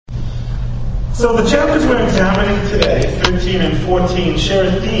So the chapters we're examining today, 13 and 14,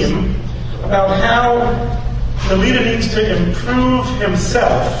 share a theme about how the leader needs to improve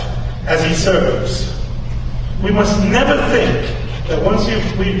himself as he serves. We must never think that once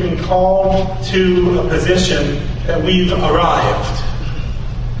we've been called to a position that we've arrived.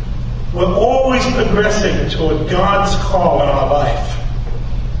 We're always progressing toward God's call in our life.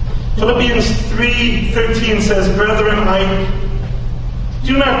 Philippians 3:13 says, "Brethren, I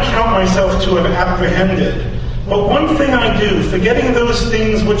do not count myself to have apprehended, but one thing I do, forgetting those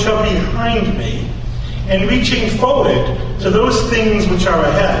things which are behind me, and reaching forward to those things which are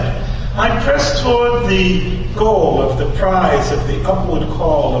ahead, I press toward the goal of the prize of the upward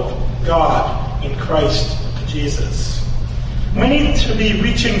call of God in Christ Jesus." We need to be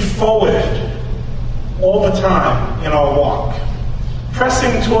reaching forward all the time in our walk,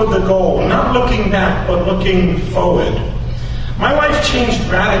 pressing toward the goal, not looking back, but looking forward. My life changed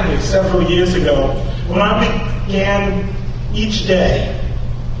radically several years ago when I began each day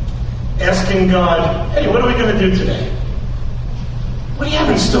asking God, "Hey, what are we going to do today? What do you have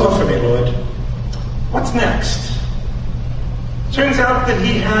in store for me, Lord? What's next?" Turns out that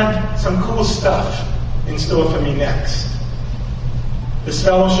He had some cool stuff in store for me next. This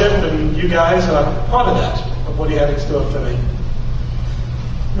fellowship and you guys are part of that, of what He had in store for me.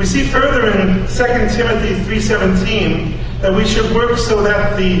 We see further in 2 Timothy 3:17 that we should work so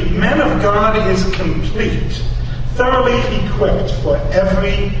that the man of God is complete, thoroughly equipped for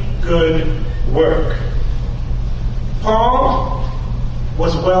every good work. Paul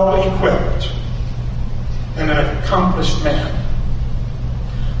was well equipped and an accomplished man.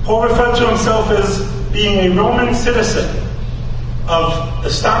 Paul referred to himself as being a Roman citizen of the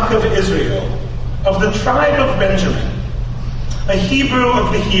stock of Israel, of the tribe of Benjamin, a Hebrew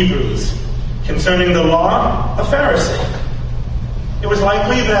of the Hebrews, concerning the law, a Pharisee. It was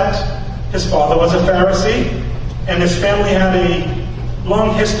likely that his father was a Pharisee, and his family had a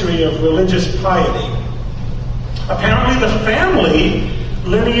long history of religious piety. Apparently the family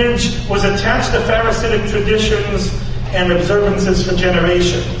lineage was attached to Pharisaic traditions and observances for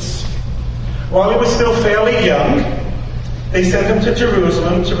generations. While he was still fairly young, they sent him to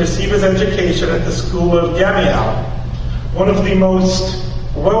Jerusalem to receive his education at the school of Gamaliel, one of the most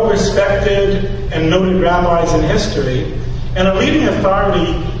well-respected and noted rabbis in history, and a leading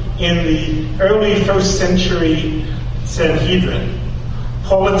authority in the early 1st century Sanhedrin.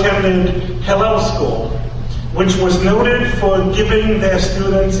 Paul attended Hillel School, which was noted for giving their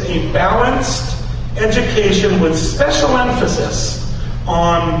students a balanced education with special emphasis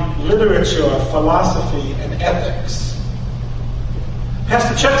on literature, philosophy, and ethics.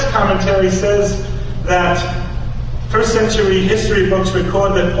 Pastor Chuck's commentary says that 1st century history books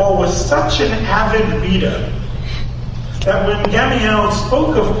record that Paul was such an avid reader that when Gamaliel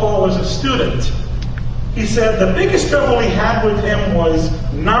spoke of Paul as a student, he said the biggest trouble he had with him was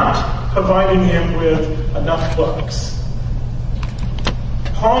not providing him with enough books.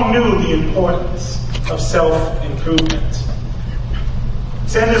 Paul knew the importance of self-improvement.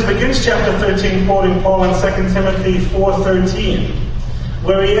 Sanders begins chapter 13 quoting Paul in 2 Timothy 4:13,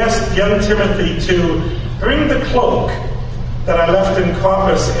 where he asked young Timothy to bring the cloak that I left in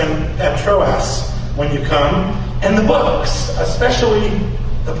Carpus and at Troas when you come, and the books, especially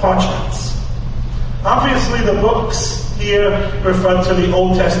the parchments. Obviously, the books here refer to the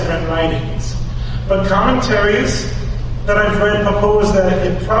Old Testament writings, but commentaries that I've read propose that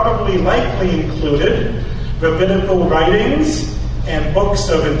it probably likely included rabbinical writings and books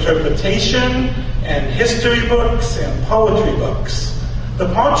of interpretation and history books and poetry books. The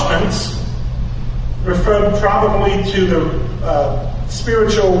parchments referred probably to the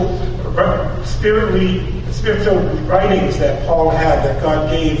spiritual writings that Paul had, that God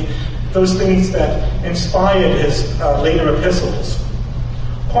gave, those things that inspired his later epistles.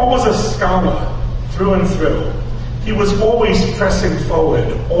 Paul was a scholar through and through. He was always pressing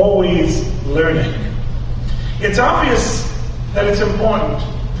forward, always learning. It's obvious that it's important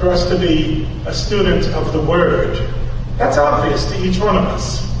for us to be a student of the Word. That's obvious to each one of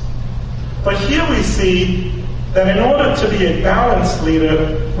us. But here we see that in order to be a balanced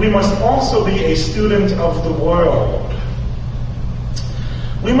leader, we must also be a student of the world.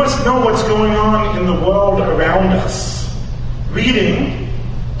 We must know what's going on in the world around us. Reading,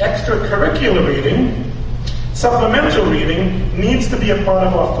 extracurricular reading, supplemental reading needs to be a part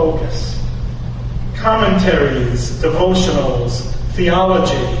of our focus. Commentaries, devotionals,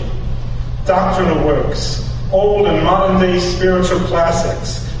 theology, doctrinal works, old and modern day spiritual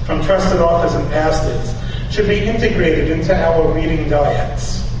classics from trusted authors and pastors should be integrated into our reading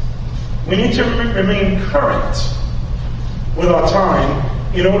diets. We need to remain current with our time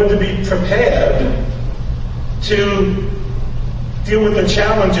in order to be prepared to deal with the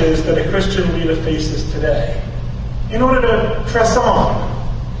challenges that a Christian leader faces today, in order to press on.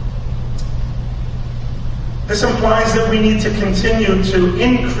 This implies that we need to continue to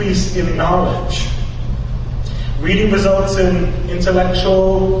increase in knowledge. Reading results in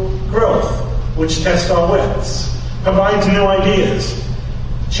intellectual growth, which tests our wits, provides new ideas,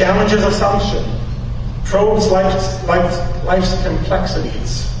 challenges assumption, probes life's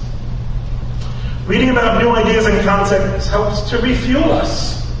complexities. Reading about new ideas and concepts helps to refuel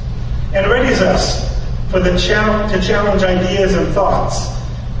us and readies us for the to challenge ideas and thoughts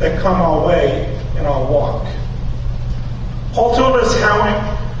that come our way in our walk. Paul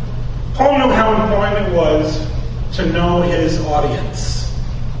knew how important it was to know his audience.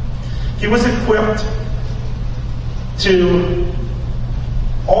 He was equipped to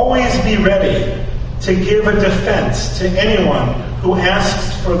always be ready to give a defense to anyone who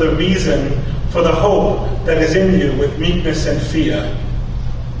asks for the reason for the hope that is in you with meekness and fear.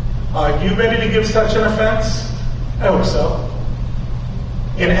 Are you ready to give such an offense? I hope so.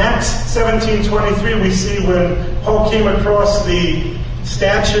 In Acts 17:23, we see when Paul came across the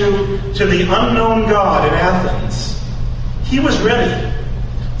statue to the unknown God in Athens, he was ready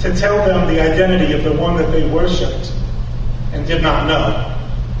to tell them the identity of the one that they worshipped and did not know.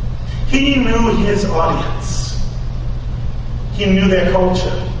 He knew his audience. He knew their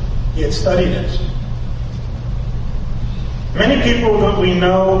culture. He had studied it. Many people that we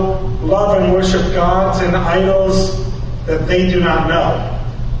know love and worship gods and idols that they do not know.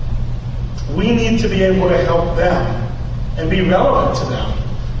 We need to be able to help them and be relevant to them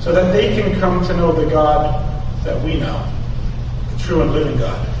so that they can come to know the God that we know, the true and living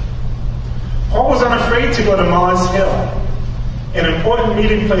God. Paul was unafraid to go to Mars Hill, an important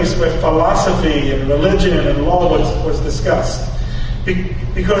meeting place where philosophy and religion and law was discussed,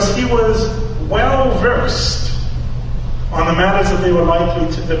 because he was well versed on the matters that they were likely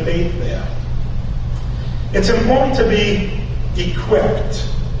to debate there. It's important to be equipped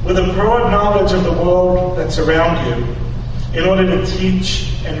with a broad knowledge of the world that's around you in order to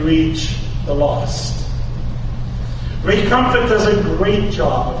teach and reach the lost. Ray Comfort does a great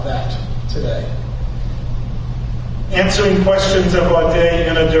job of that today, answering questions of our day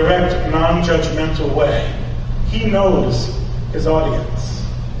in a direct, non-judgmental way. He knows his audience.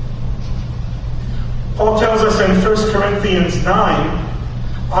 Paul tells us in 1 Corinthians 9,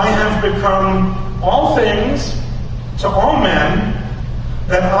 I have become all things to all men,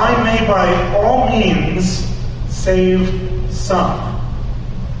 that I may by all means save some.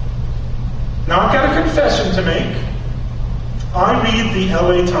 Now I've got a confession to make. I read the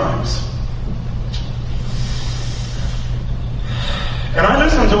LA Times. And I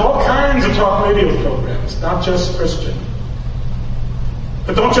listen to all kinds of talk radio programs, not just Christian.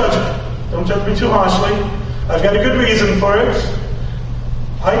 But don't judge me. Don't judge me too harshly. I've got a good reason for it.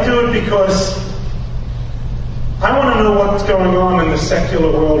 I do it because I want to know what's going on in the secular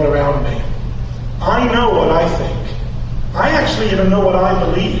world around me. I know what I think. I actually even know what I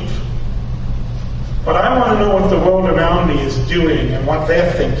believe. But I want to know what the world around me is doing and what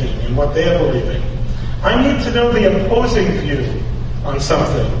they're thinking and what they're believing. I need to know the opposing view on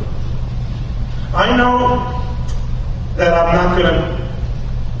something. I know that I'm not going to,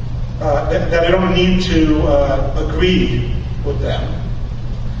 that I don't need to agree with them.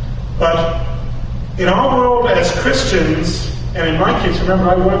 But in our world as Christians, and in my case, remember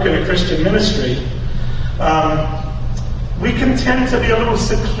I work in a Christian ministry, we can tend to be a little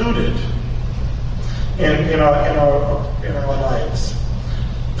secluded in our lives.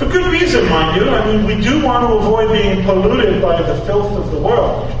 For good reason, mind you. I mean, we do want to avoid being polluted by the filth of the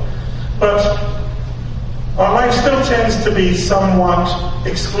world. But our life still tends to be somewhat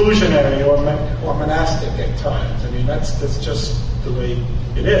exclusionary or monastic at times. I mean, that's just the way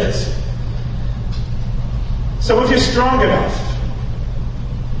it is. So if you're strong enough,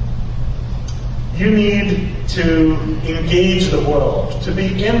 you need to engage the world, to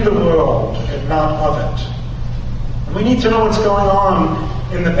be in the world and not of it. And we need to know what's going on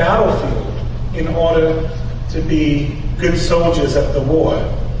in the battlefield in order to be good soldiers at the war.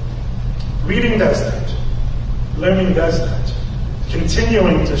 Reading does that. Learning does that.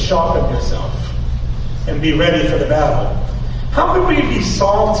 Continuing to sharpen yourself and be ready for the battle. How could we be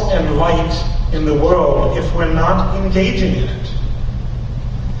salt and light in the world if we're not engaging in it?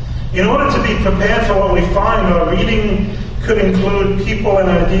 In order to be prepared for what we find, our reading could include people and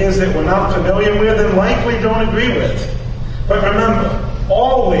ideas that we're not familiar with and likely don't agree with. But remember,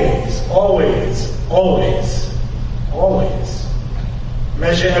 always, always, always, always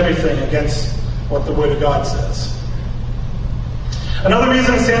measure everything against what the Word of God says. Another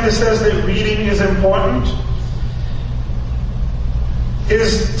reason Sanders says that reading is important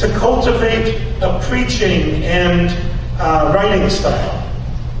is to cultivate a preaching and writing style.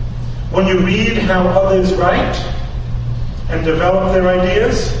 When you read how others write and develop their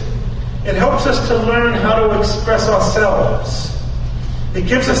ideas, it helps us to learn how to express ourselves. It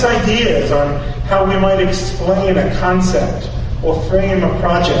gives us ideas on how we might explain a concept or frame a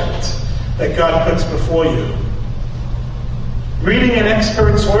project that God puts before you. Reading an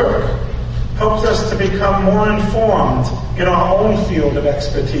expert's work helps us to become more informed in our own field of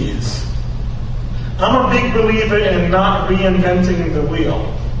expertise. I'm a big believer in not reinventing the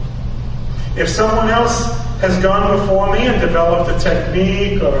wheel. If someone else has gone before me and developed a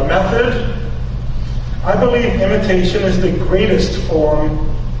technique or a method, I believe imitation is the greatest form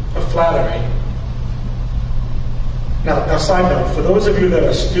of flattery. Now, side note, for those of you that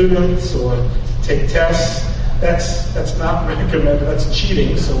are students or take tests, that's not recommended. That's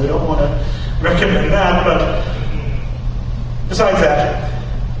cheating, so we don't want to recommend that. But besides that,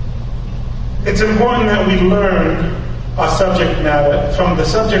 it's important that we learn our subject matter from the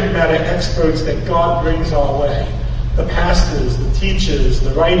subject matter experts that God brings our way. The pastors, the teachers,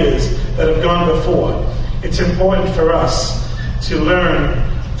 the writers that have gone before. It's important for us to learn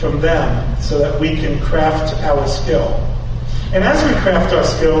from them so that we can craft our skill. And as we craft our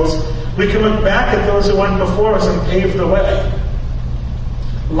skills, we can look back at those who went before us and paved the way.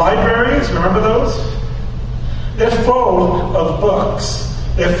 Libraries, remember those? They're full of books.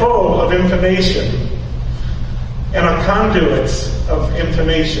 They're full of information and are conduits of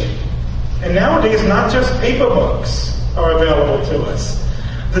information. And nowadays, not just paper books are available to us.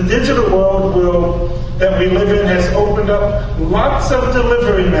 The digital world that we live in has opened up lots of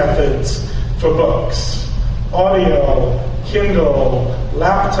delivery methods for books. Audio, Kindle,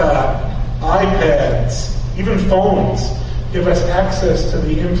 laptop, iPads, even phones give us access to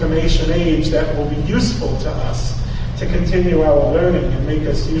the information age that will be useful to us to continue our learning and make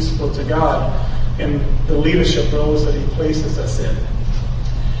us useful to God in the leadership roles that He places us in.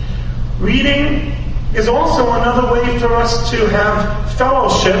 Reading is also another way for us to have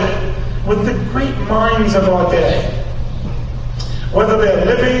fellowship with the great minds of our day. Whether they're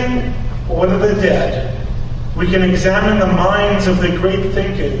living or whether they're dead, we can examine the minds of the great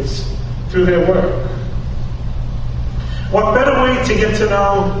thinkers through their work. What better way to get to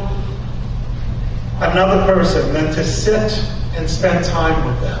know another person than to sit and spend time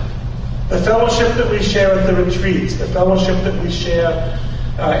with them? The fellowship that we share at the retreats, the fellowship that we share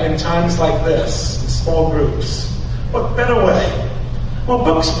in times like this, in small groups. What better way? Well,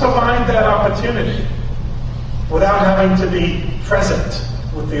 books provide that opportunity without having to be present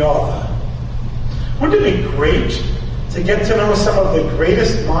with the author. Wouldn't it be great to get to know some of the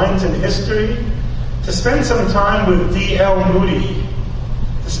greatest minds in history? To spend some time with D.L. Moody?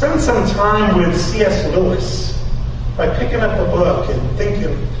 To spend some time with C.S. Lewis by picking up a book and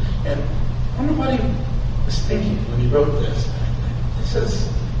thinking, and I wonder what he was thinking when he wrote this. This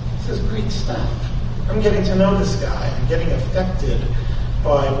is great stuff. I'm getting to know this guy. I'm getting affected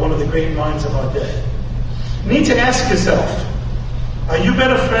by one of the great minds of our day. You need to ask yourself, are you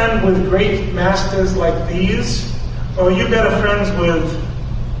better friends with great masters like these? Or are you better friends with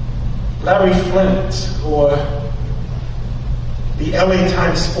Larry Flint or the LA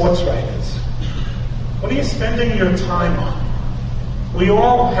Times sports writers? What are you spending your time on? We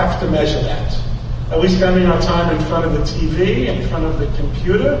all have to measure that. Are we spending our time in front of the TV, in front of the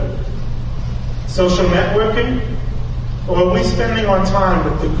computer, social networking? Or are we spending our time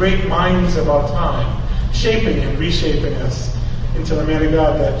with the great minds of our time, shaping and reshaping us into the man of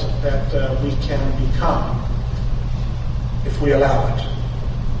God that we can become, if we allow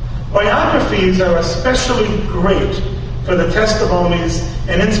it? Biographies are especially great for the testimonies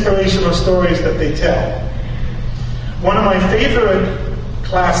and inspirational stories that they tell. One of my favorite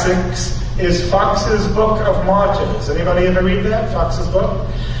classics is Fox's Book of Martyrs. Anybody ever read that, Fox's book?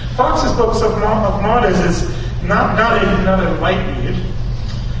 Fox's Books of Martyrs is not a light read,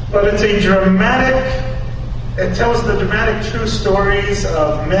 but it's a dramatic, it tells the dramatic true stories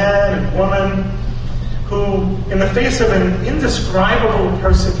of men and women who, in the face of an indescribable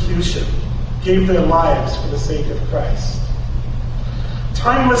persecution, gave their lives for the sake of Christ.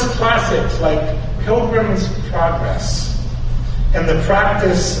 Timeless classics like Pilgrim's Progress and The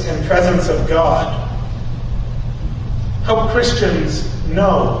Practice and Presence of God help Christians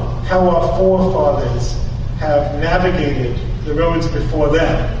know how our forefathers have navigated the roads before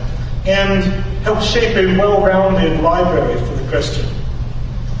them and help shape a well-rounded library for the Christian.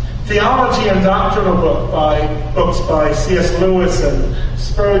 Theology and doctrinal books by C.S. Lewis and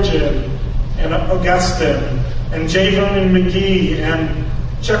Spurgeon and Augustine and J. Vernon McGee and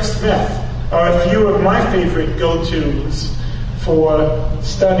Chuck Smith are a few of my favorite go-tos for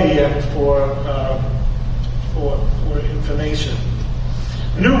study and for information.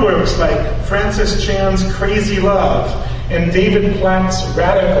 New works like Francis Chan's Crazy Love and David Platt's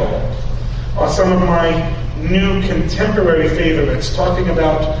Radical are some of my new contemporary favorites, talking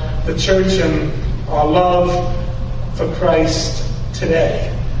about the church and our love for Christ today,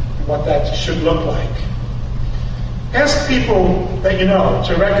 and what that should look like. Ask people that you know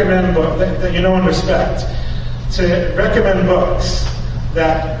to recommend books that you know and respect, to recommend books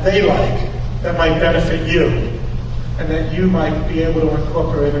that they like, that might benefit you, and that you might be able to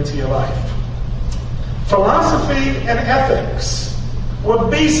incorporate into your life. Philosophy and ethics were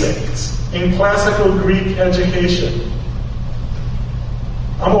basics in classical Greek education.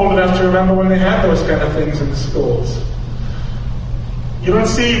 I'm old enough to remember when they had those kind of things in the schools. You don't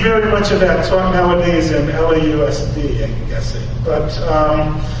see very much of that taught nowadays in LAUSD, I'm guessing. But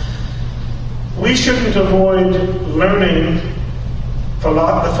we shouldn't avoid learning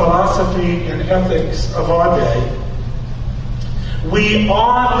the philosophy and ethics of our day. We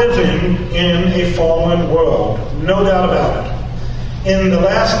are living in a fallen world, no doubt about it. In the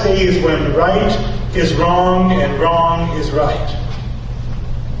last days when right is wrong and wrong is right.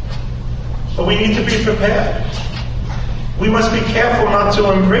 But we need to be prepared. We must be careful not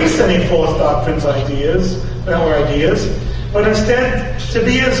to embrace any false doctrines, ideas, but instead to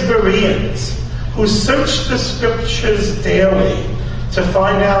be as Bereans, who search the scriptures daily to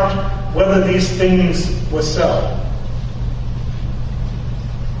find out whether these things were so.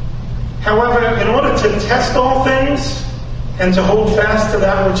 However, in order to test all things and to hold fast to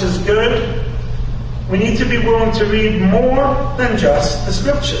that which is good, we need to be willing to read more than just the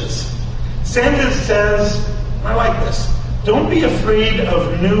scriptures. Sanders says, I like this, don't be afraid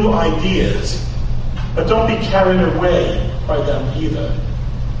of new ideas, but don't be carried away by them either.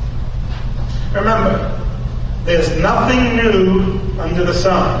 Remember, there's nothing new under the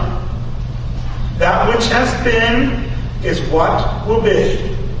sun. That which has been is what will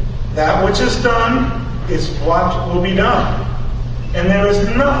be. That which is done is what will be done. And there is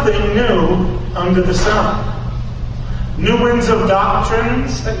nothing new under the sun. New winds of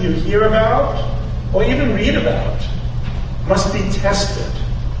doctrines that you hear about or even read about must be tested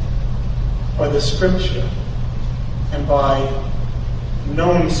by the scripture and by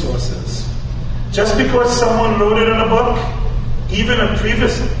known sources. Just because someone wrote it in a book, even a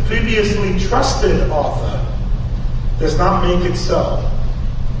previously trusted author, does not make it so.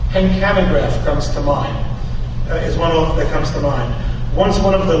 Hanegraaff comes to mind, is one author that comes to mind. Once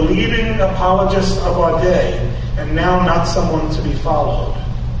one of the leading apologists of our day, and now not someone to be followed.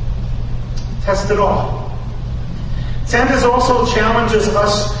 Test it all. Sanders also challenges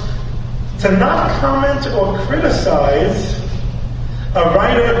us to not comment or criticize a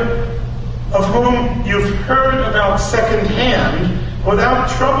writer of whom you've heard about secondhand without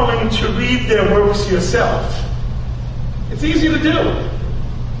troubling to read their works yourself. It's easy to do.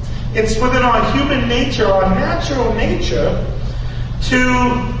 It's within our human nature, our natural nature,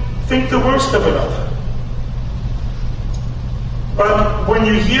 to think the worst of another. But when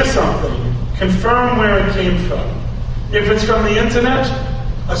you hear something, confirm where it came from. If it's from the internet,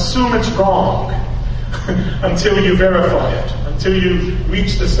 assume it's wrong until you verify it, until you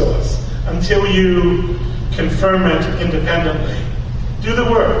reach the source, until you confirm it independently. Do the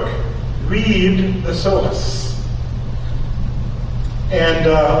work. Read the source. And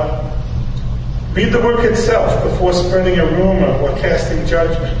read the work itself before spreading a rumor or casting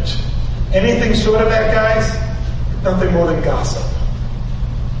judgment. Anything short of that, guys, nothing more than gossip.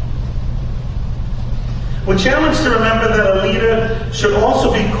 We're challenged to remember that a leader should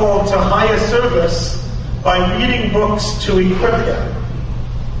also be called to higher service by reading books to equip him.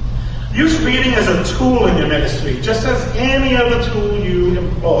 Use reading as a tool in your ministry, just as any other tool you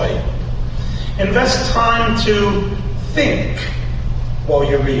employ. Invest time to think while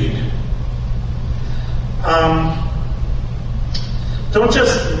you read. Don't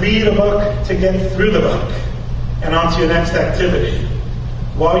just read a book to get through the book and on to your next activity.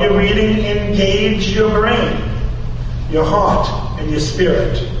 While you're reading, engage your brain, your heart, and your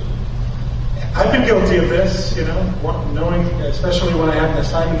spirit. I've been guilty of this, knowing, especially when I had an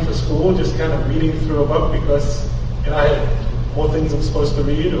assignment for school, just kind of reading through a book because I have more things I'm supposed to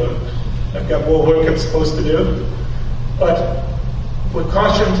read or I've got more work I'm supposed to do. But we're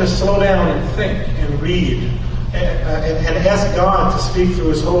cautioned to slow down and think and read and ask God to speak through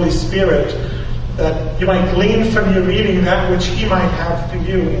His Holy Spirit, that you might glean from your reading that which He might have for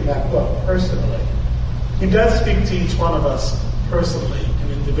you in that book personally. He does speak to each one of us personally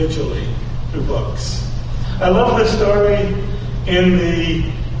and individually through books. I love the story in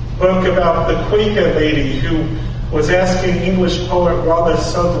the book about the Quaker lady who was asking English poet Robert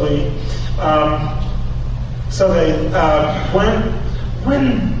Sudley,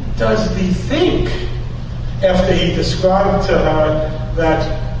 when does thee think? After he described to her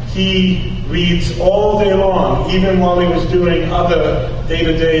that he reads all day long, even while he was doing other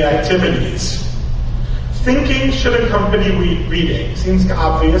day-to-day activities. Thinking should accompany reading. Seems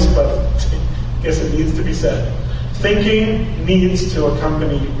obvious, but I guess it needs to be said. Thinking needs to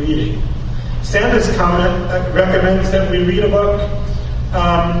accompany reading. Sanders' comment recommends that we read a book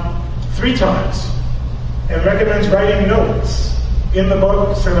 3 times, and recommends writing notes in the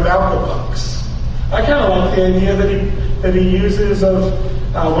books and about the books. I kind of like the idea that he uses of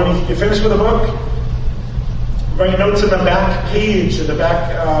when you finish with a book, write notes in the back page or the back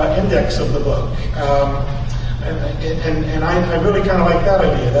index of the book, and I really kind of like that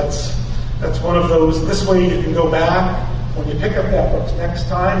idea. That's one of those. This way you can go back when you pick up that book next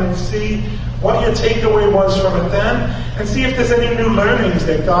time and see what your takeaway was from it then, and see if there's any new learnings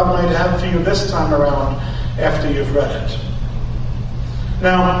that God might have for you this time around after you've read it.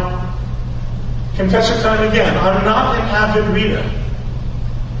 Now, confession time again. I'm not an avid reader.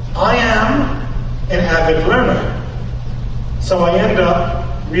 I am an avid learner. So I end up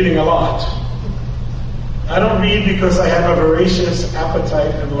reading a lot. I don't read because I have a voracious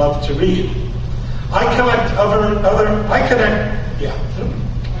appetite and love to read. I collect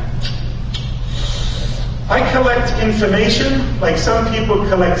I collect information like some people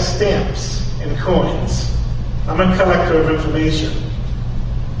collect stamps and coins. I'm a collector of information.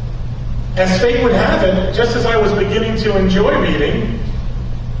 As fate would have it, just as I was beginning to enjoy reading,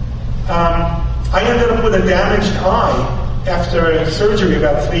 I ended up with a damaged eye after a surgery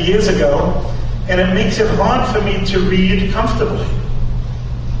about 3 years ago, and it makes it hard for me to read comfortably.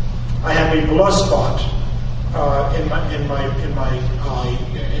 I have a blood spot in my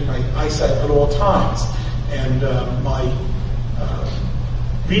eyesight at all times, and my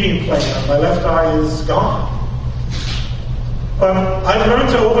reading plane on my left eye is gone. But I've learned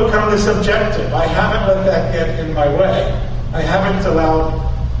to overcome this objective. I haven't let that get in my way. I haven't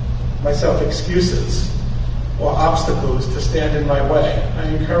allowed myself excuses or obstacles to stand in my way. I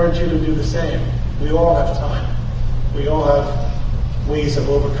encourage you to do the same. We all have time. We all have ways of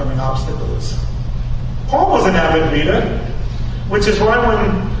overcoming obstacles. Paul was an avid reader, which is why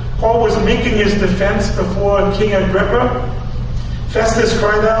when Paul was making his defense before King Agrippa, Festus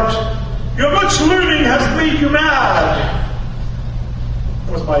cried out, "Your much learning has made you mad."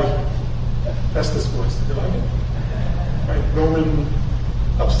 That was my Festus voice. Did you like it? My Roman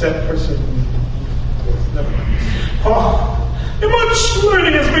upset person voice. Never mind. Paul, "Your much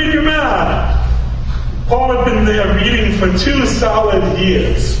learning has made you mad." Paul had been there reading for 2 solid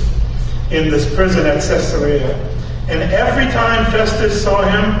years in this prison at Caesarea. And every time Festus saw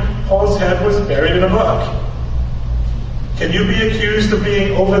him, Paul's head was buried in a book. Can you be accused of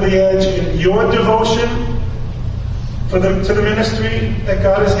being over the edge in your devotion to the ministry that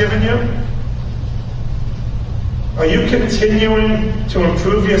God has given you? Are you continuing to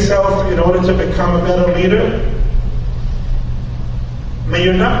improve yourself in order to become a better leader? May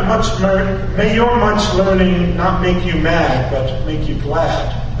your much learning not make you mad, but make you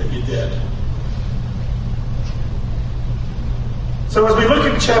glad that you did. So as we look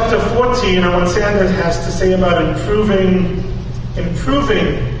at chapter 14 and what Sanders has to say about improving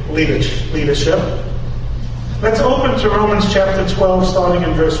leadership, let's open to Romans chapter 12, starting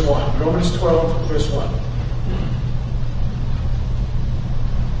in verse 1. Romans 12, verse 1.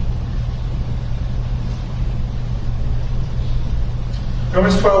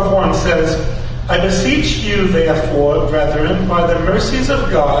 Romans 12:1 says, "I beseech you, therefore, brethren, by the mercies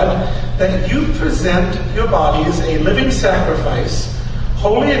of God, that you present your bodies a living sacrifice,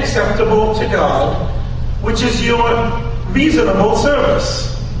 wholly acceptable to God, which is your reasonable service.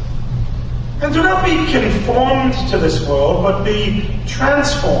 And do not be conformed to this world, but be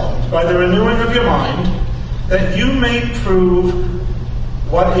transformed by the renewing of your mind, that you may prove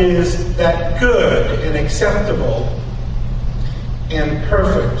what is that good and acceptable and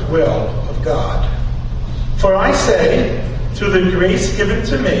perfect will of God. For I say, through the grace given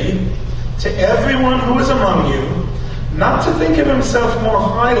to me, to everyone who is among you, not to think of himself more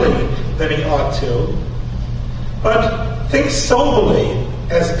highly than he ought to, but think soberly,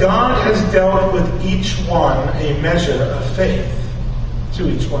 as God has dealt with each one a measure of faith. To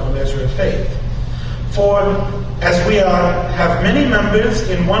each one a measure of faith. For as we have many members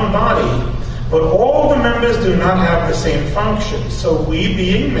in one body, but all the members do not have the same function. So we,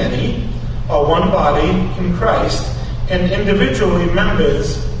 being many, are one body in Christ, and individually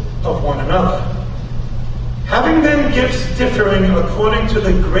members of one another. Having then gifts differing according to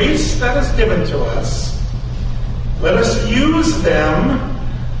the grace that is given to us, let us use them.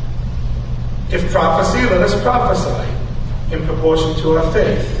 If prophecy, let us prophesy in proportion to our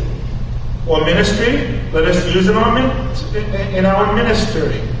faith. Or ministry, let us use in our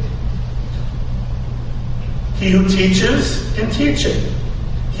ministry. He who teaches, in teaching.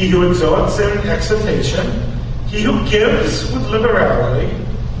 He who exhorts, in exhortation. He who gives, with liberality.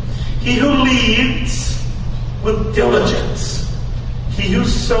 He who leads, with diligence. He who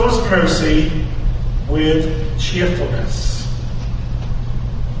sows mercy, with cheerfulness.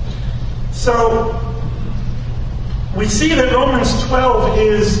 So, we see that Romans 12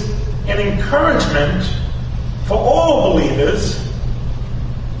 is an encouragement for all believers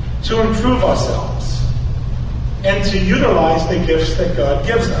to improve ourselves and to utilize the gifts that God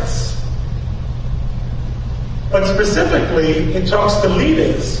gives us. But specifically, it talks to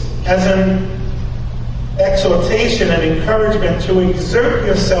leaders as an exhortation and encouragement to exert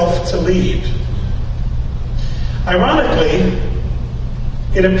yourself to lead. Ironically,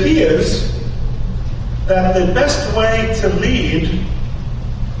 it appears that the best way to lead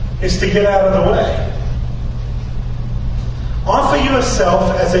is to get out of the way. Offer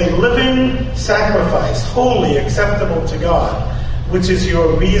yourself as a living sacrifice, holy, acceptable to God, which is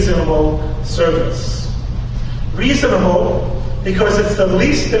your reasonable service. Reasonable because it's the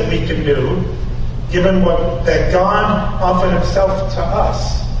least that we can do, given that God offered himself to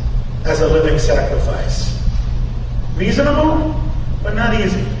us as a living sacrifice. Reasonable, but not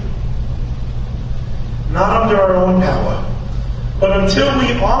easy. Not under our own power. But until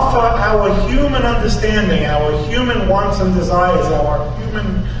we offer our human understanding, our human wants and desires, our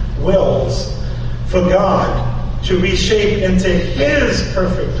human wills for God to reshape into his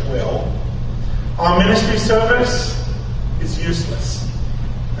perfect will, our ministry service is useless.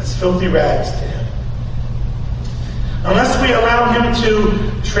 As filthy rags to him. Unless we allow him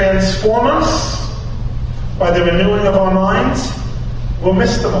to transform us by the renewing of our minds, we'll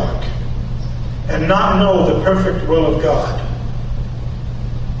miss the mark and not know the perfect will of God.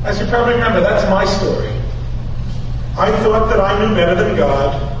 As you probably remember, that's my story. I thought that I knew better than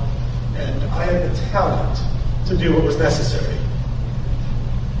God, and I had the talent to do what was necessary.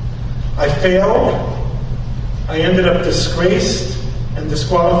 I failed. I ended up disgraced and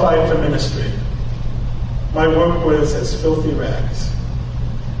disqualified for ministry. My work was as filthy rags.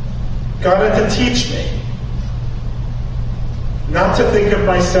 God had to teach me not to think of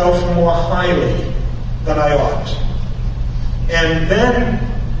myself more highly than I ought. And then,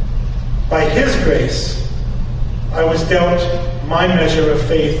 by his grace, I was dealt my measure of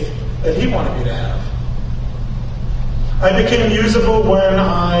faith that he wanted me to have. I became usable when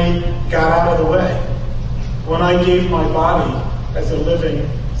I got out of the way, when I gave my body as a living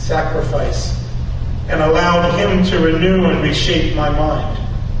sacrifice and allowed him to renew and reshape my mind.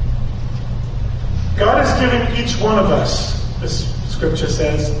 God has given each one of us, this scripture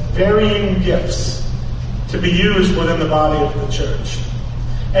says, varying gifts to be used within the body of the church,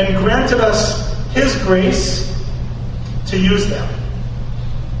 and granted us his grace to use them.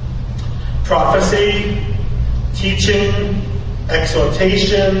 Prophecy, teaching,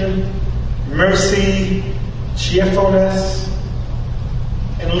 exhortation, mercy, cheerfulness,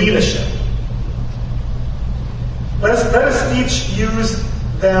 and leadership. Let us each use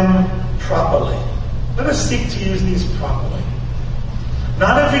them properly. Let us seek to use these properly.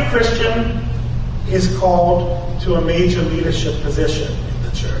 Not every Christian is called to a major leadership position in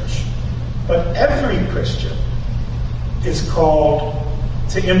the church, but every Christian is called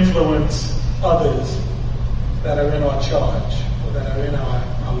to influence others that are in our charge or that are in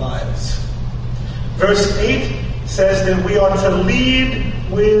our lives. Verse 8 says that we are to lead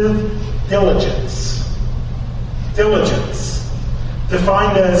with diligence. Diligence,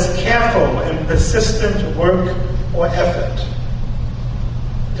 defined as careful and persistent work or effort.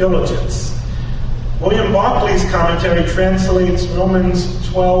 Diligence. William Barclay's commentary translates Romans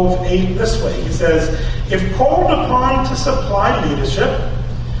 12:8 this way. He says, if called upon to supply leadership,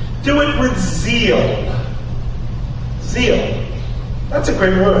 do it with zeal. Zeal. That's a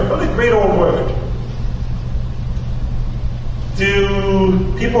great word. What a great old word.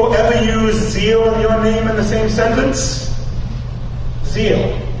 Do people ever use zeal and your name in the same sentence?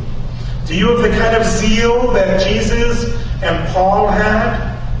 Zeal. Do you have the kind of zeal that Jesus and Paul had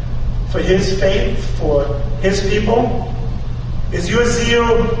for his faith, for his people? Is your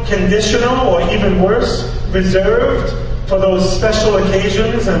zeal conditional, or even worse, reserved for those special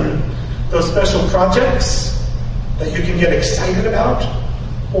occasions and those special projects that you can get excited about?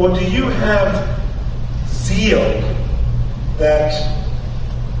 Or do you have zeal that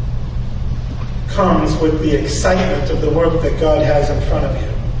comes with the excitement of the work that God has in front of you.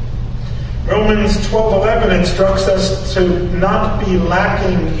 Romans 12:11 instructs us to not be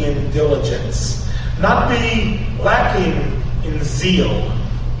lacking in diligence, not be lacking in zeal,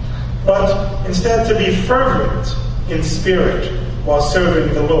 but instead to be fervent in spirit while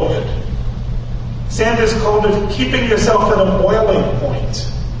serving the Lord. Sanders called it keeping yourself at a boiling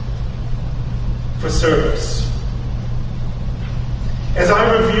point for service. As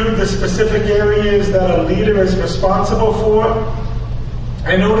I reviewed the specific areas that a leader is responsible for,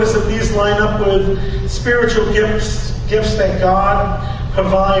 I noticed that these line up with spiritual gifts that God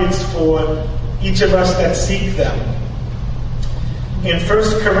provides for each of us that seek them. In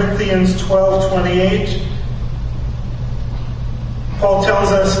 1 Corinthians 12:28, Paul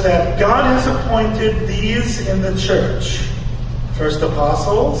tells us that God has appointed these in the church: first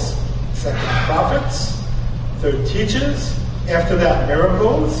apostles, second prophets, third teachers, after that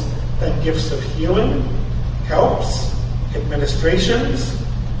miracles, then gifts of healing, helps, administrations,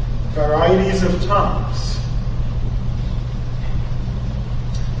 varieties of tongues.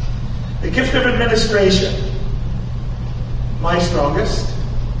 The gift of administration, my strongest,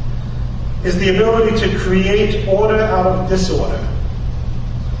 is the ability to create order out of disorder.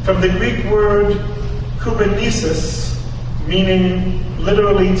 From the Greek word kubernesis, meaning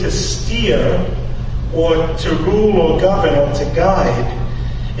literally to steer or to rule or govern or to guide,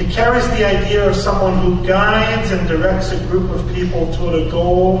 it carries the idea of someone who guides and directs a group of people toward a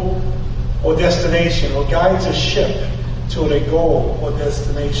goal or destination, or guides a ship toward a goal or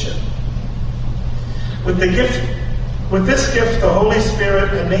destination. With this gift, the Holy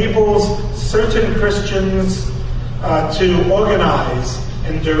Spirit enables certain Christians to organize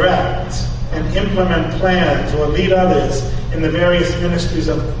and direct and implement plans or lead others in the various ministries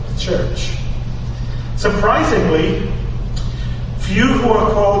of the church. Surprisingly, few who are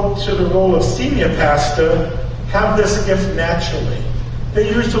called to the role of senior pastor have this gift naturally.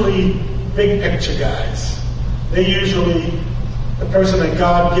 They're usually big picture guys. They're usually the person that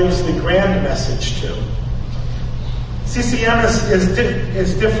God gives the grand message to. CCM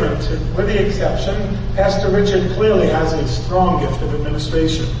is different. With the exception, Pastor Richard clearly has a strong gift of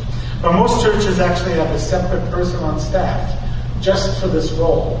administration. But most churches actually have a separate person on staff just for this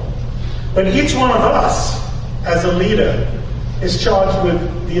role. But each one of us, as a leader, is charged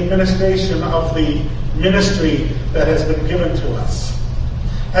with the administration of the ministry that has been given to us.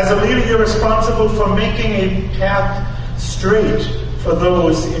 As a leader, you're responsible for making a path straight for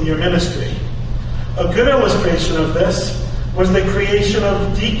those in your ministry. A good illustration of this was the creation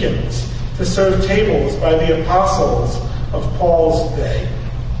of deacons to serve tables by the apostles of Paul's day.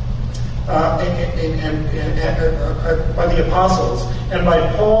 By the apostles, and by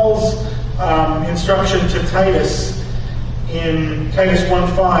Paul's instruction to Titus in Titus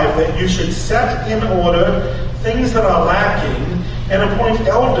 1:5, that you should set in order things that are lacking and appoint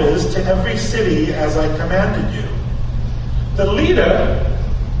elders to every city as I commanded you. The leader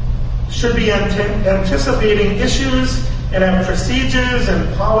should be anticipating issues and have procedures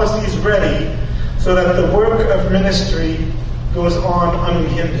and policies ready so that the work of ministry goes on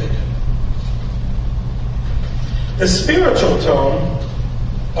unhindered. The spiritual tone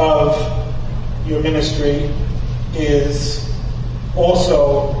of your ministry is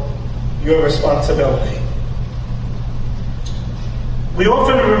also your responsibility. We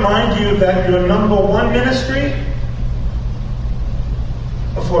often remind you that your number one ministry,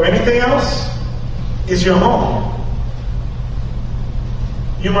 before anything else, is your home.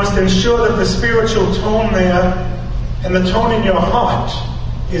 You must ensure that the spiritual tone there and the tone in your heart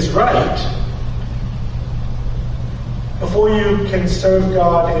is right before you can serve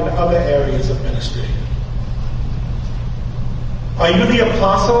God in other areas of ministry. Are you the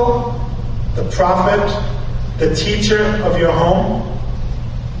apostle, the prophet, the teacher of your home?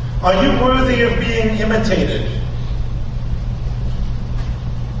 Are you worthy of being imitated?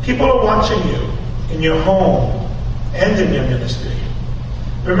 People are watching you in your home and in your ministry.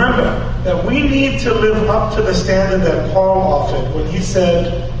 Remember that we need to live up to the standard that Paul offered when he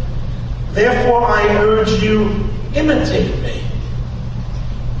said, "Therefore I urge you, imitate me."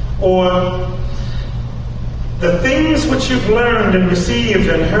 Or, "The things which you've learned and received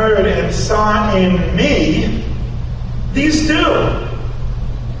and heard and saw in me, these do,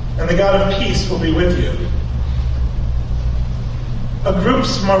 and the God of peace will be with you." A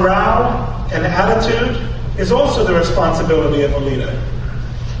group's morale and attitude is also the responsibility of a leader.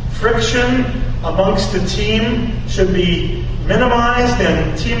 Friction amongst the team should be minimized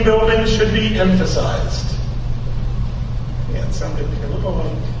and team building should be emphasized. Yeah, it sounded a little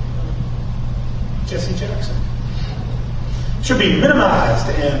like Jesse Jackson. should be minimized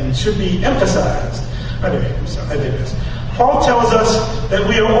and should be emphasized. I digress. Paul tells us that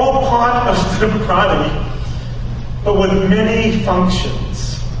we are all part of the body, but with many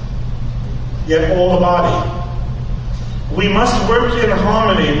functions, yet all the body. We must work in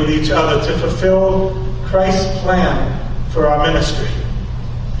harmony with each other to fulfill Christ's plan for our ministry.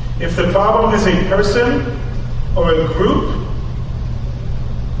 If the problem is a person or a group,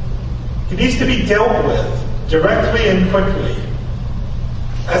 it needs to be dealt with directly and quickly.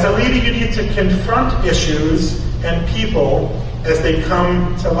 As a leader, you need to confront issues and people as they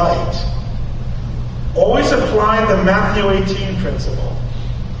come to light. Always apply the Matthew 18 principle.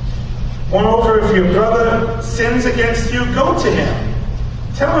 Moreover, if your brother sins against you, go to him.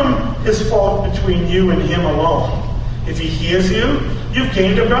 Tell him his fault between you and him alone. If he hears you, you've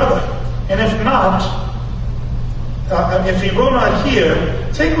gained a brother. And if not, if he will not hear,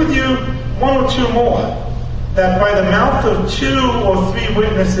 take with you one or two more, that by the mouth of 2 or 3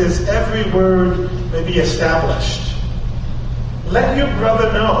 witnesses every word may be established. Let your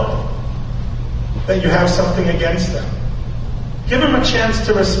brother know that you have something against them. Give him a chance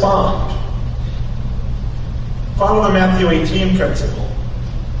to respond. Follow the Matthew 18 principle.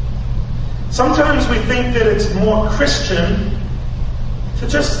 Sometimes we think that it's more Christian to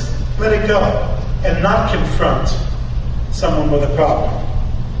just let it go and not confront someone with a problem.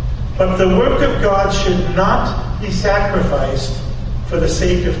 But the work of God should not be sacrificed for the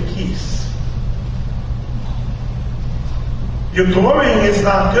sake of peace. Your glorying is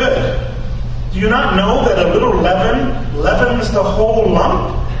not good. Do you not know that a little leaven leavens the whole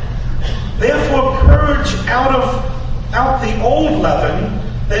lump? Therefore purge out the old leaven,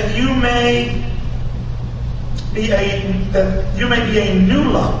 that you may be a new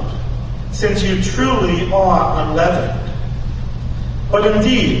lump, since you truly are unleavened. But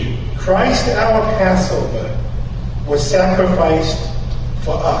indeed, Christ our Passover was sacrificed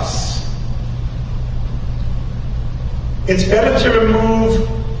for us. It's better to remove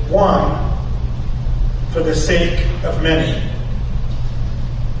one for the sake of many.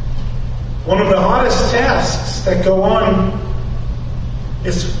 One of the hardest tasks that go on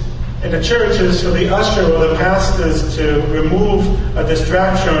is in the church is for the usher or the pastors to remove a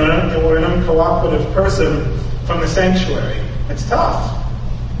distraction or an uncooperative person from the sanctuary. It's tough.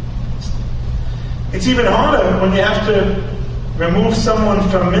 It's even harder when you have to remove someone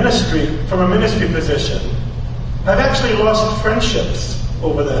from a ministry position. I've actually lost friendships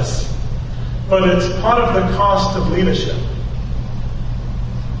over this, but it's part of the cost of leadership.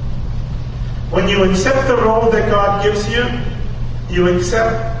 When you accept the role that God gives you, you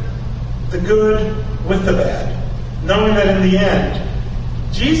accept the good with the bad, knowing that in the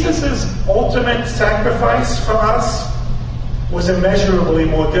end, Jesus' ultimate sacrifice for us was immeasurably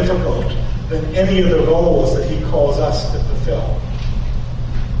more difficult than any of the roles that he calls us to fulfill.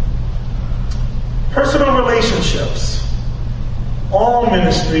 Personal relationships. All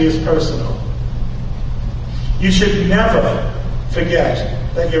ministry is personal. You should never forget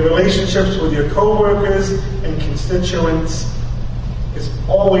that your relationships with your co-workers and constituents is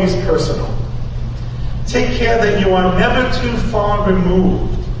always personal. Take care that you are never too far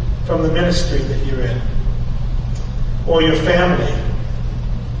removed from the ministry that you're in, or your family.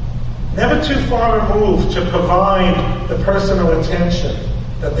 Never too far removed to provide the personal attention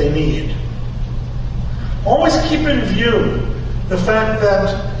that they need. Always keep in view the fact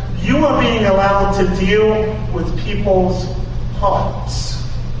that you are being allowed to deal with people's hearts.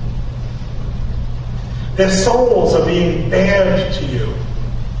 Their souls are being bared to you.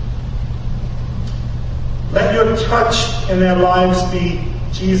 Let your touch in their lives be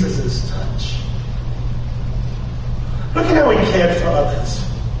Jesus' touch. Look at how he cared for others.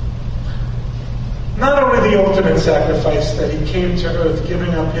 Not only the ultimate sacrifice that he came to earth,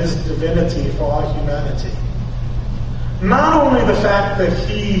 giving up his divinity for our humanity. Not only the fact that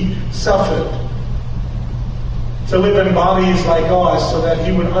he suffered to live in bodies like ours so that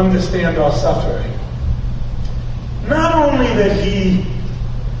he would understand our suffering. Not only that he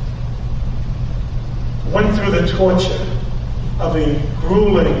went through the torture of a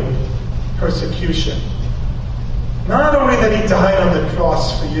grueling persecution. Not only that he died on the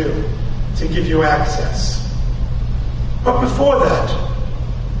cross for you to give you access. But before that,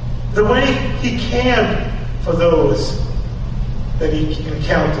 the way he cared for those that he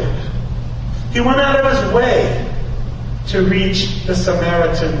encountered. He went out of his way to reach the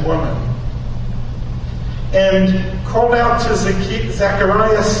Samaritan woman and called out to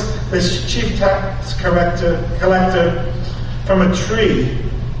Zacharias, the chief tax collector, from a tree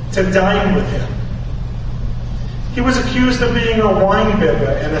to dine with him. He was accused of being a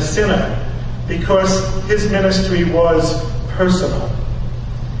winebibber and a sinner because his ministry was personal.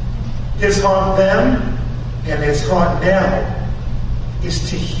 His heart then and his heart now is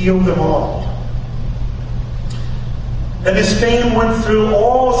to heal them all. And his fame went through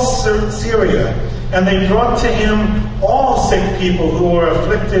all Syria, and they brought to him all sick people who were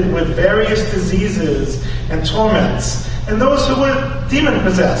afflicted with various diseases and torments, and those who were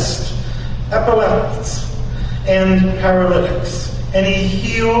demon-possessed, epileptics, and paralytics, and he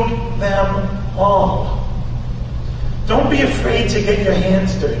healed them all. Don't be afraid to get your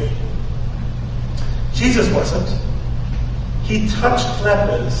hands dirty. Jesus wasn't. He touched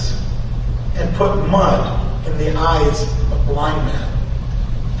lepers and put mud in the eyes of blind men.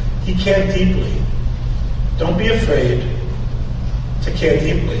 He cared deeply. Don't be afraid to care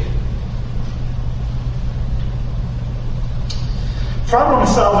deeply. Problem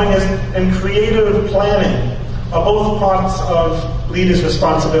solving and creative planning are both parts of leaders'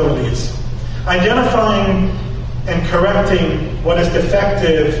 responsibilities. Identifying and correcting what is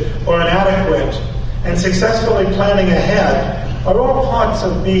defective or inadequate and successfully planning ahead are all parts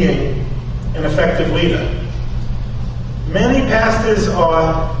of being an effective leader. Many pastors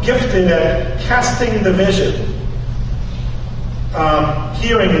are gifted at casting the vision,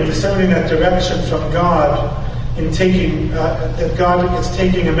 hearing and discerning that direction from God in taking that God is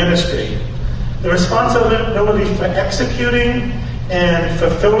taking a ministry. The responsibility for executing and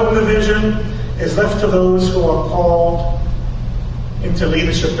fulfilling the vision is left to those who are called into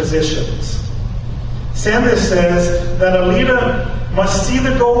leadership positions. Sanders says that a leader must see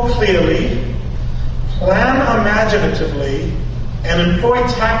the goal clearly, plan imaginatively, and employ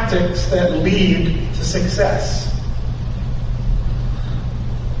tactics that lead to success.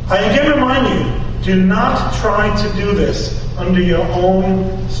 I again remind you, do not try to do this under your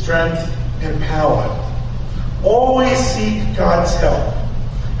own strength and power. Always seek God's help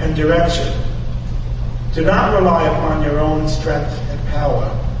and direction. Do not rely upon your own strength and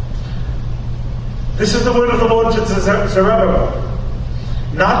power. This is the word of the Lord to Zerubbabel.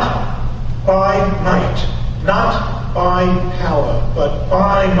 Not by might, not by power, but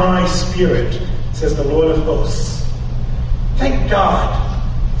by my Spirit, says the Lord of hosts. Thank God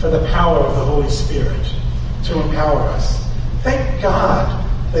for the power of the Holy Spirit to empower us. Thank God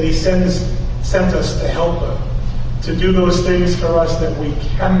that He sent us the Helper to do those things for us that we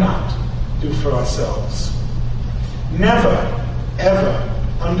cannot do for ourselves. Never, ever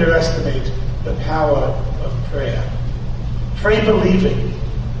underestimate the power of prayer. Pray believing.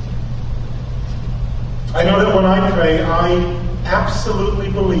 I know that when I pray, I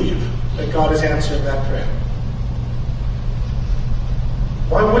absolutely believe that God is answering that prayer.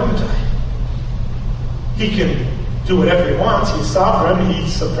 Why wouldn't I? He can do whatever He wants. He's sovereign. He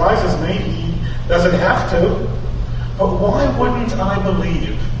surprises me. He doesn't have to. But why wouldn't I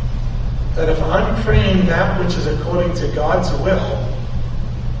believe that if I'm praying that which is according to God's will,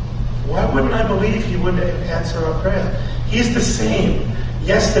 why wouldn't I believe He would answer our prayer? He's the same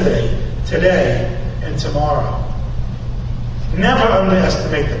yesterday, today, and tomorrow. Never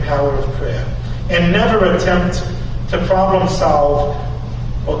underestimate the power of prayer, and never attempt to problem solve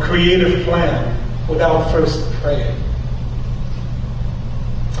or creative plan without first praying.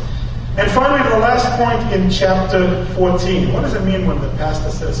 And finally, the last point in chapter 14. What does it mean when the pastor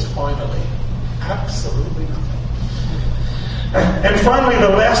says finally? Absolutely nothing. And finally, the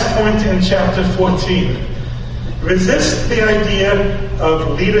last point in chapter 14. Resist the idea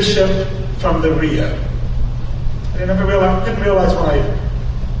of leadership from the rear. I didn't realize when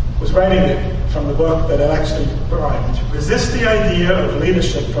I was writing it from the book that it actually rhymed. Resist the idea of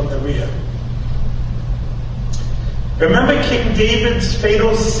leadership from the rear. Remember, King David's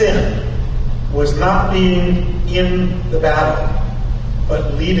fatal sin was not being in the battle,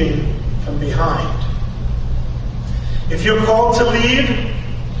 but leading from behind. If you're called to lead,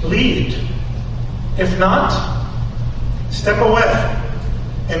 lead. If not, step away.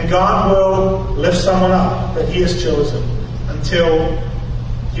 And God will lift someone up that He has chosen until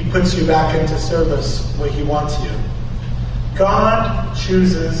He puts you back into service where He wants you. God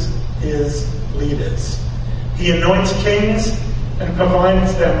chooses His leaders. He anoints kings and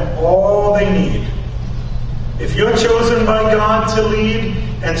provides them all they need. If you're chosen by God to lead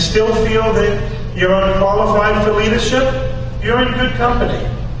and still feel that you're unqualified for leadership, you're in good company.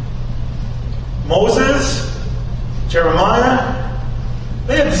 Moses, Jeremiah,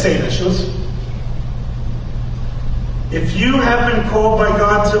 they had the same issues. If you have been called by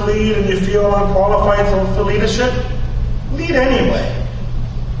God to lead and you feel unqualified for leadership, lead anyway.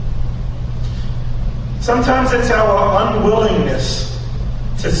 Sometimes it's our unwillingness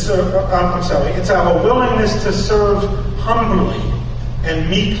to serve, it's our willingness to serve humbly and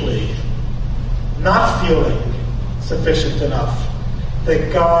meekly, not feeling sufficient enough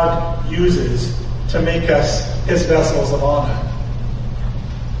that God uses to make us his vessels of honor.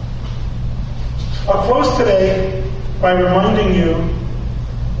 I'll close today by reminding you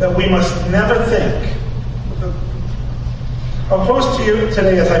that we must never think. I'll close to you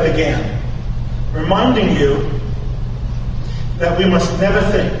today as I began, reminding you that we must never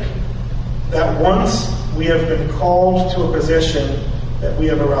think that once we have been called to a position that we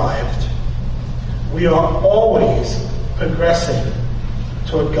have arrived. We are always progressing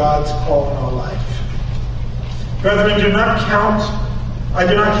toward God's call in our life. Brethren, I do not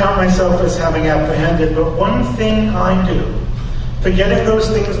count myself as having apprehended, but one thing I do, forgetting those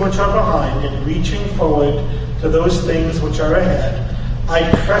things which are behind and reaching forward to those things which are ahead, I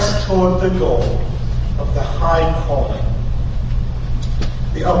press toward the goal of the high calling,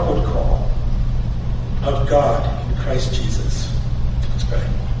 the upward call of God in Christ Jesus. Let's pray.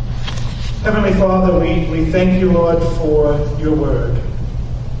 Heavenly Father, we thank you, Lord, for your word.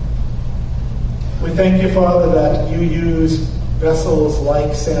 We thank you, Father, that you use vessels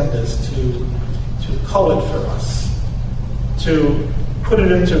like Sanders to cull it for us, to put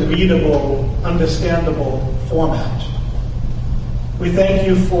it into readable, understandable format. We thank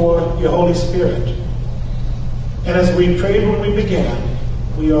you for your Holy Spirit. And as we prayed when we began,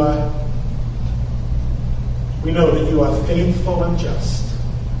 we know that you are faithful and just,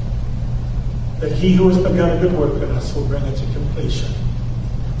 that he who has begun a good work in us will bring it to completion.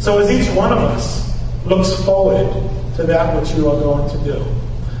 So as each one of us looks forward to that which you are going to do,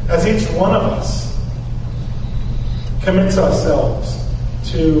 as each one of us commits ourselves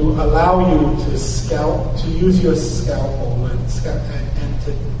to allow you to use your scalpel and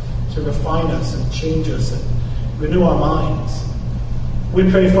to refine us and change us and renew our minds, we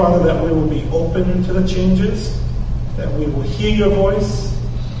pray, Father, that we will be open to the changes, that we will hear your voice.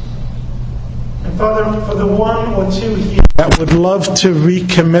 And Father, for the one or two here that would love to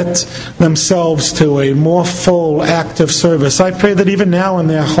recommit themselves to a more full active service, I pray that even now in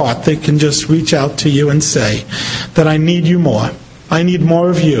their heart they can just reach out to you and say that I need you more. I need more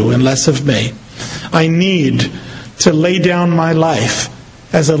of you and less of me. I need to lay down my life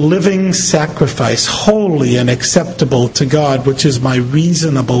as a living sacrifice, holy and acceptable to God, which is my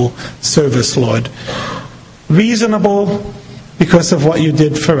reasonable service, Lord. Reasonable because of what you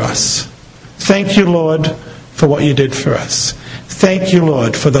did for us. Thank you, Lord, for what you did for us. Thank you,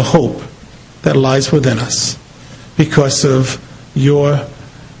 Lord, for the hope that lies within us because of your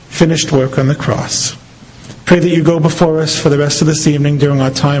finished work on the cross. Pray that you go before us for the rest of this evening during our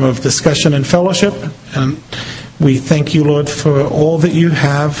time of discussion and fellowship. And we thank you, Lord, for all that you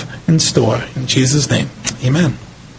have in store. In Jesus' name, amen.